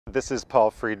This is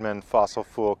Paul Friedman, Fossil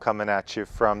Fool, coming at you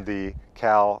from the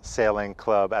Cal Sailing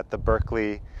Club at the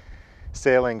Berkeley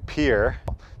Sailing Pier.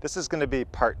 This is going to be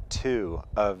part 2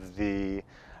 of the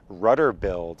rudder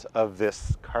build of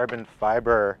this carbon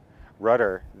fiber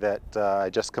rudder that I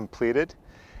just completed.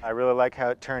 I really like how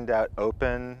it turned out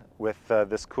open with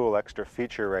this cool extra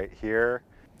feature right here.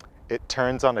 It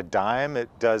turns on a dime. It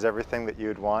does everything that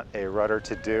you'd want a rudder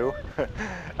to do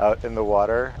out in the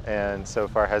water, and so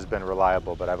far has been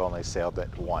reliable, but I've only sailed it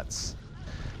once.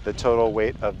 The total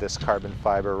weight of this carbon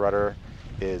fiber rudder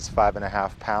is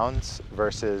 5.5 pounds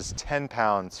versus 10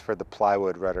 pounds for the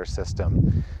plywood rudder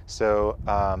system. So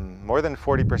more than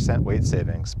 40% weight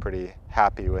savings. Pretty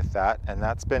happy with that, and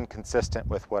that's been consistent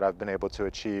with what I've been able to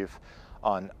achieve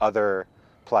on other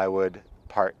plywood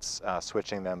parts,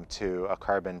 switching them to a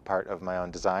carbon part of my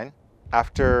own design.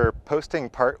 After posting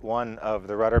part 1 of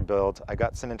the rudder build, I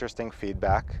got some interesting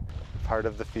feedback. Part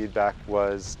of the feedback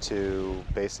was to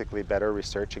basically better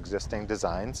research existing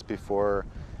designs before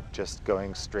just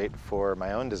going straight for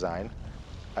my own design.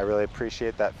 I really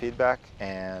appreciate that feedback,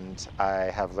 and I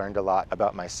have learned a lot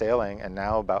about my sailing and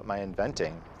now about my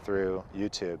inventing through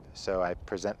YouTube. So I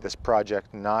present this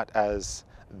project not as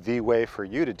the way for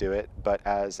you to do it, but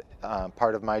as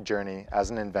part of my journey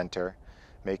as an inventor,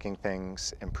 making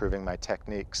things, improving my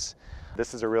techniques.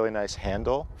 This is a really nice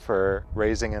handle for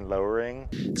raising and lowering.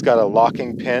 It's got a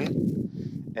locking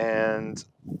pin, and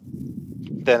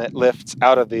then it lifts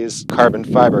out of these carbon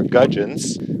fiber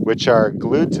gudgeons, which are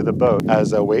glued to the boat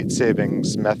as a weight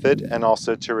savings method, and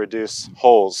also to reduce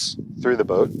holes through the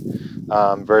boat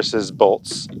versus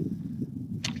bolts.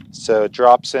 So it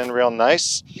drops in real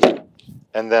nice.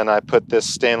 And then I put this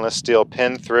stainless steel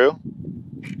pin through,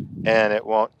 and it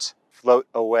won't float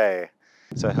away.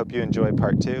 So I hope you enjoy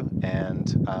part 2,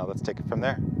 and let's take it from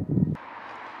there.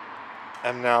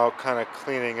 I'm now kind of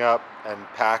cleaning up and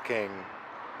packing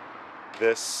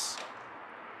this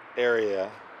area,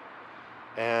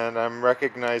 and I'm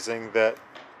recognizing that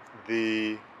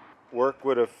the work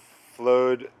would have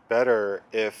flowed better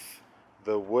if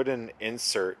the wooden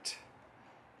insert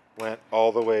went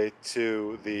all the way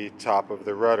to the top of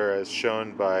the rudder as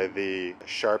shown by the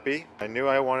Sharpie. I knew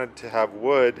I wanted to have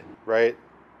wood right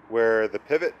where the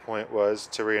pivot point was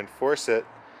to reinforce it,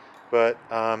 but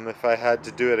if I had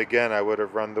to do it again, I would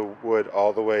have run the wood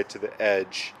all the way to the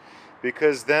edge,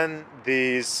 because then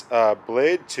these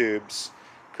blade tubes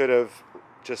could have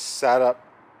just sat up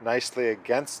nicely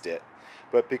against it.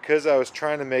 But because I was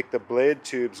trying to make the blade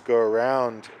tubes go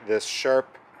around this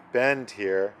sharp bend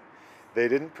here, they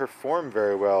didn't perform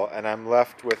very well, and I'm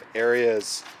left with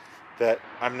areas that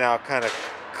I'm now kind of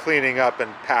cleaning up and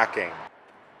packing.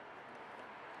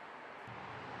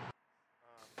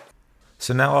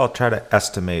 So now I'll try to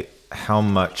estimate how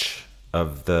much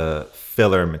of the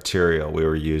filler material we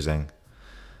were using.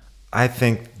 I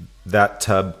think that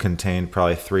tub contained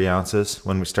probably 3 ounces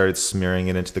when we started smearing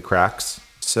it into the cracks.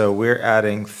 So we're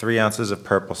adding 3 ounces of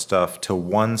purple stuff to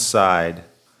one side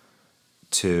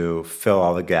to fill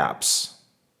all the gaps.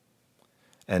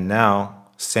 And now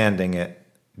sanding it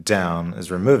down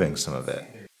is removing some of it.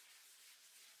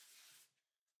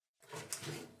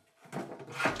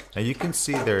 Now you can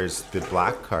see there's the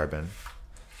black carbon,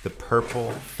 the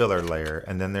purple filler layer,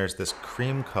 and then there's this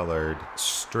cream colored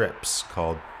strips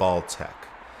called Baltec.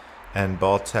 And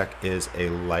Baltec is a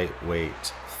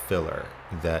lightweight filler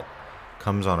that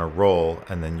comes on a roll,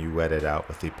 and then you wet it out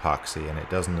with epoxy, and it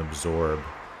doesn't absorb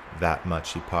that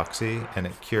much epoxy, and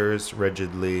it cures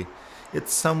rigidly.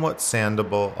 It's somewhat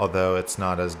sandable, although it's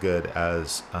not as good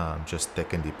as just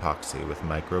thickened epoxy with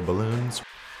micro balloons.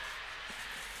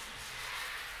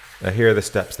 Now here are the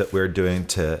steps that we're doing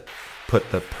to put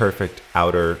the perfect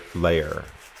outer layer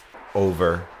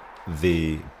over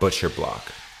the butcher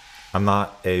block. I'm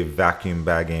not a vacuum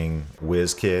bagging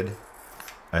whiz kid.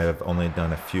 I have only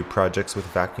done a few projects with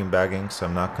vacuum bagging, so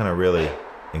I'm not going to really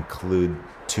include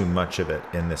too much of it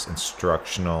in this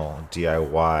instructional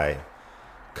DIY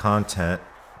content.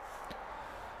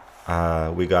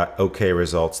 We got okay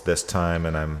results this time,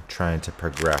 and I'm trying to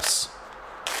progress.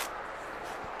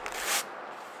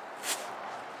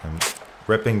 I'm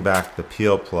ripping back the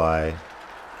peel ply,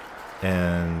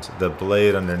 and the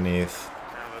blade underneath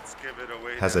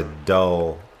has a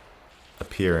dull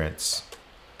appearance.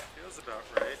 Feels about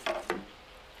right.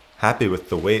 Happy with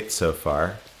the weight so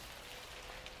far.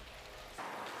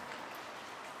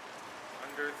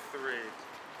 Under 3.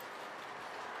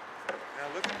 Now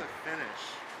look at the finish.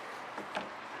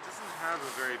 It doesn't have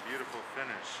a very beautiful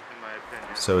finish, in my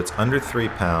opinion. So it's under 3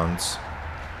 pounds.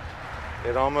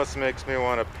 It almost makes me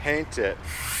want to paint it,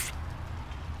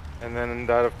 and then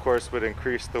that of course would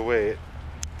increase the weight.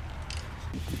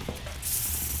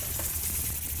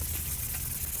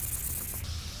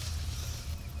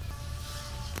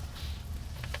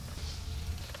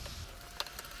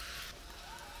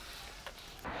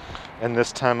 And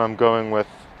this time I'm going with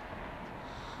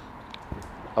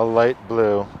a light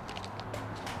blue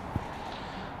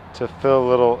to fill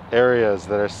little areas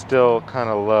that are still kind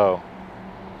of low.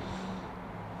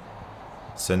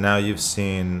 So now you've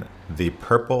seen the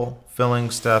purple filling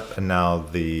step, and now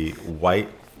the white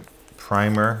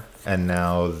primer, and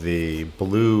now the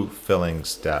blue filling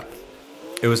step.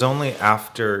 It was only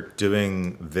after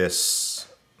doing this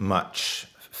much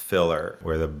filler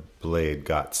where the blade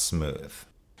got smooth.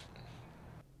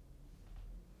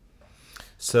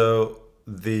 So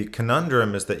the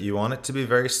conundrum is that you want it to be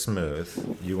very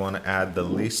smooth. You want to add the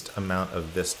least amount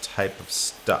of this type of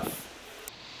stuff.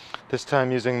 This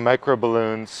time using micro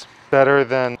balloons, better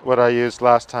than what I used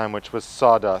last time, which was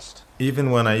sawdust.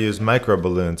 Even when I use micro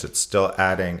balloons, it's still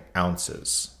adding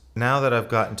ounces. Now that I've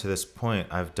gotten to this point,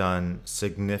 I've done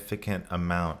significant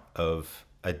amount of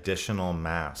additional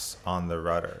mass on the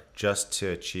rudder just to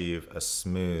achieve a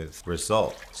smooth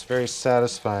result. It's very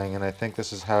satisfying, and I think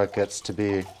this is how it gets to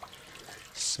be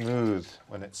smooth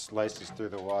when it slices through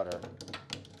the water.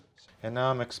 And now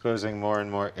I'm exposing more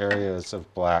and more areas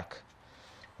of black,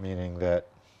 meaning that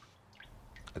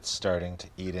it's starting to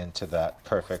eat into that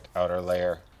perfect outer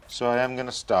layer. So I am going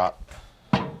to stop.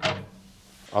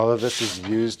 All of this is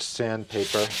used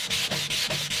sandpaper.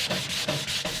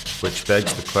 Which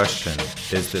begs the question,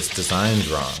 is this designed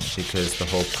wrong? Because the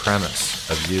whole premise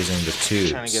of using the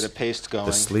tubes, Trying to get a paste going.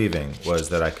 the sleeving, was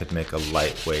that I could make a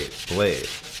lightweight blade.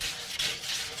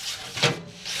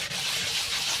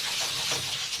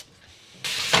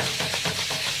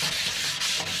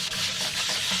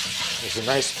 There's a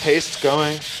nice paste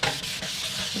going.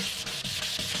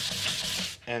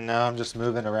 And now I'm just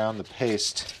moving around the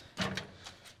paste.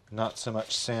 Not so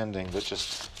much sanding, but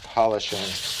just polishing,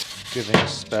 giving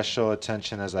special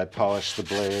attention as I polish the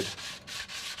blade.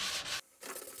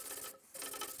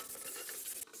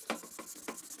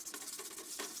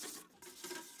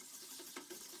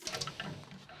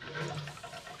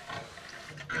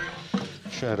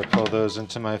 Try to pull those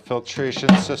into my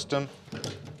filtration system,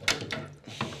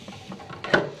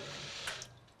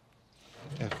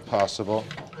 if possible.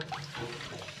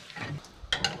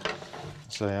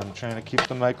 So I'm trying to keep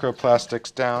the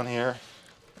microplastics down here.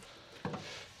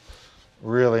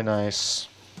 Really nice.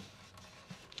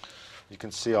 You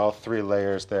can see all 3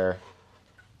 layers there.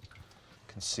 You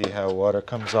can see how water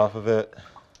comes off of it.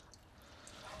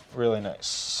 Really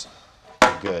nice.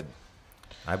 Good.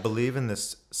 I believe in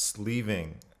this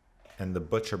sleeving and the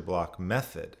butcher block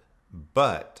method,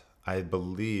 but I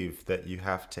believe that you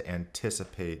have to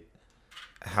anticipate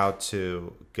how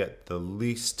to get the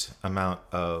least amount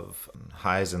of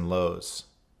highs and lows.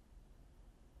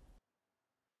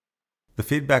 The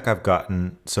feedback I've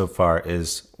gotten so far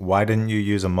is, why didn't you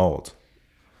use a mold?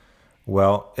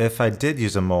 Well, if I did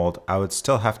use a mold, I would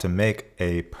still have to make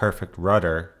a perfect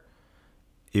rudder,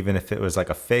 even if it was like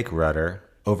a fake rudder,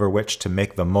 over which to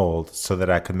make the mold so that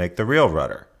I could make the real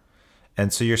rudder.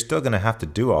 And so you're still going to have to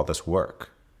do all this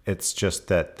work. It's just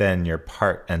that then your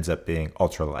part ends up being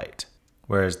ultralight,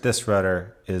 whereas this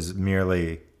rudder is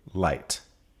merely light.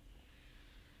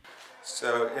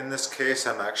 So in this case,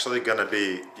 I'm actually going to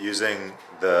be using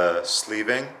the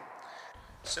sleeving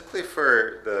simply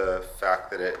for the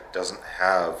fact that it doesn't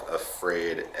have a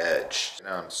frayed edge.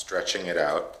 Now I'm stretching it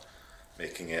out,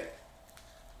 making it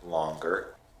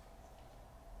longer,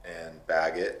 and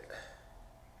bag it,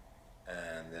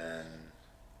 and then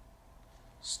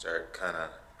start kind of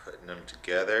putting them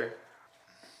together.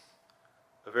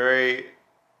 A very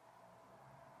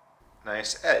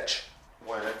nice edge.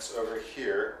 When it's over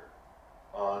here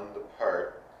on the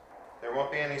part, there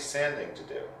won't be any sanding to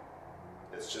do.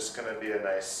 It's just going to be a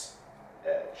nice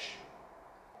edge.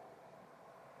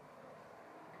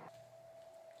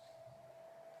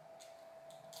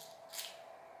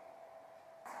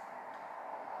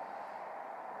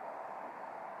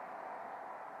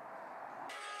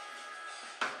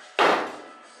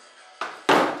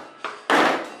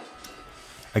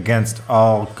 Against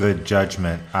all good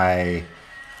judgment, I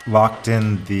locked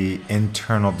in the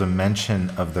internal dimension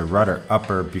of the rudder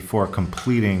upper before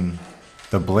completing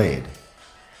the blade.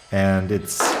 And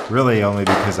it's really only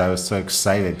because I was so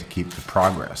excited to keep the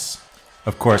progress.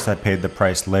 Of course, I paid the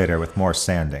price later with more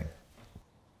sanding.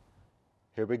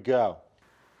 Here we go.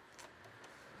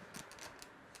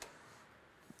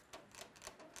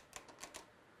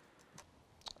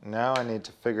 Now I need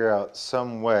to figure out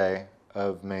some way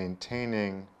of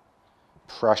maintaining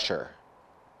pressure.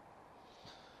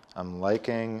 I'm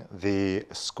liking the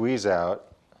squeeze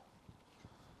out.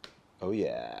 Oh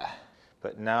yeah.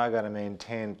 But now I gotta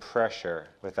maintain pressure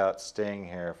without staying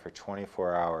here for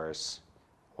 24 hours.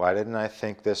 Why didn't I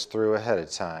think this through ahead of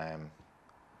time?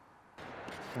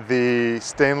 The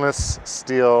stainless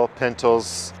steel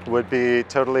pintles would be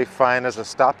totally fine as a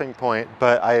stopping point,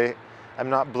 but I'm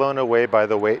not blown away by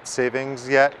the weight savings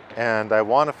yet, and I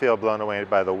want to feel blown away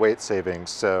by the weight savings,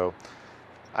 so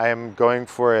I am going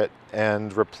for it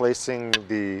and replacing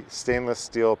the stainless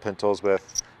steel pintles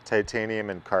with titanium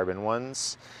and carbon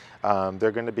ones.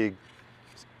 They're going to be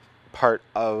part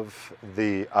of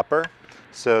the upper,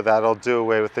 so that'll do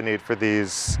away with the need for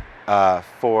these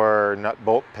 4 nut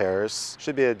bolt pairs.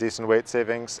 Should be a decent weight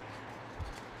savings.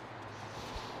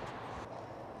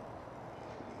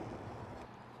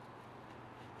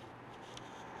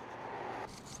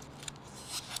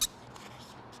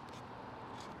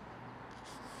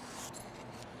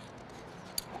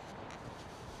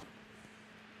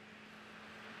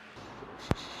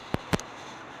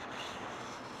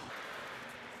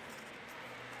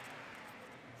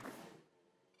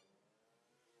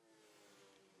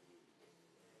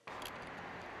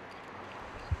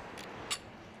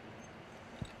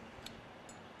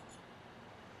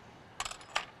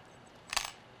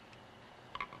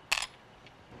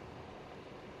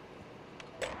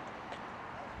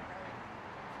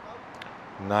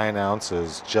 Nine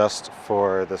ounces just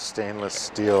for the stainless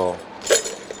steel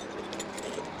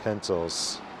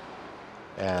pintles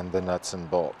and the nuts and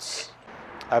bolts.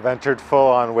 I've entered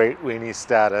full-on weight weenie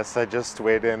status. I just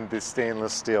weighed in the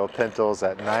stainless steel pintles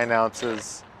at 9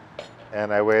 ounces,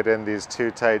 and I weighed in these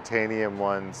 2 titanium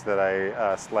ones that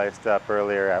I sliced up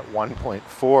earlier at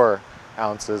 1.4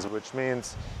 ounces, which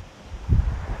means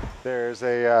there's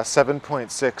a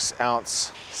 7.6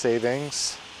 ounce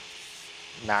savings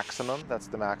maximum. That's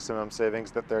the maximum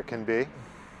savings that there can be,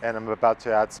 and I'm about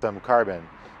to add some carbon.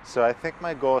 So I think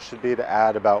my goal should be to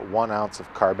add about 1 ounce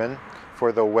of carbon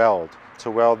for the weld,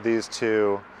 to weld these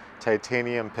 2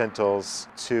 titanium pintles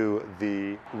to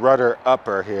the rudder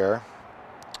upper here,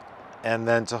 and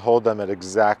then to hold them at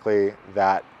exactly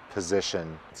that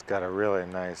position. It's got a really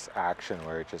nice action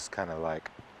where it just kind of like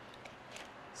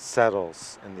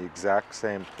settles in the exact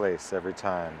same place every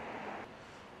time.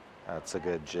 That's a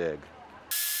good jig.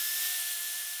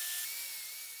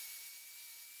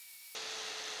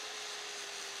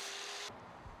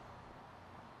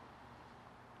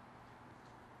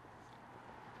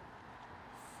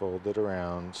 Fold it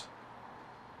around.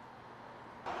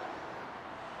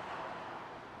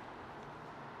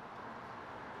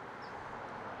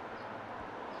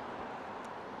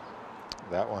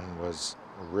 That one was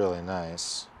really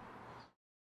nice.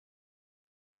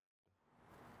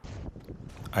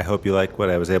 I hope you like what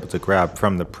I was able to grab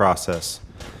from the process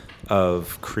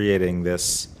of creating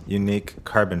this unique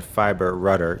carbon fiber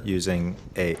rudder using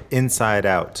a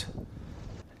inside-out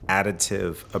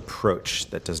additive approach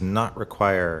that does not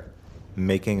require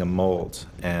making a mold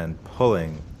and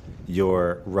pulling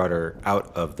your rudder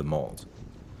out of the mold.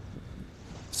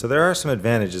 So there are some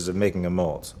advantages of making a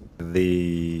mold.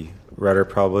 The rudder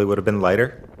probably would have been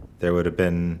lighter. There would have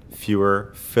been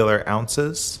fewer filler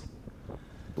ounces.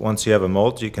 Once you have a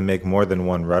mold, you can make more than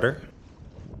one rudder.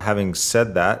 Having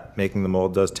said that, making the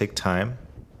mold does take time,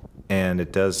 and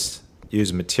it does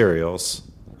use materials.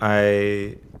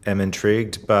 I am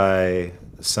intrigued by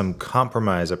some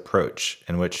compromise approach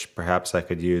in which perhaps I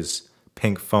could use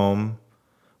pink foam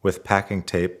with packing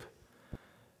tape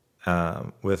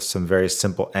with some very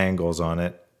simple angles on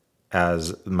it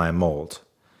as my mold.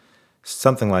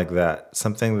 Something like that.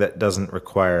 Something that doesn't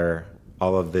require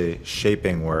all of the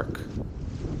shaping work.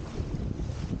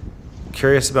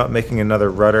 Curious about making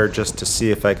another rudder just to see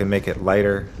if I can make it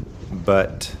lighter,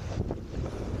 but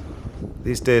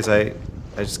these days I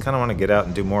just kind of want to get out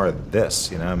and do more of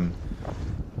this. You know, I'm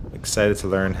excited to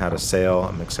learn how to sail.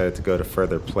 I'm excited to go to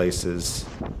further places.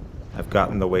 I've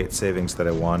gotten the weight savings that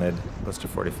I wanted, close to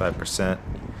 45%.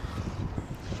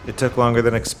 It took longer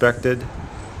than expected.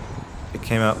 It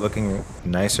came out looking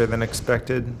nicer than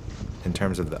expected in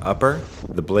terms of the upper.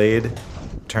 The blade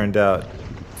turned out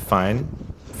fine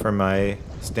for my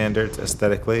standards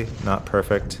aesthetically, not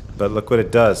perfect, but look what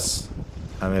it does.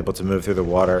 I'm able to move through the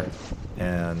water,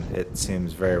 and it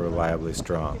seems very reliably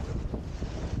strong.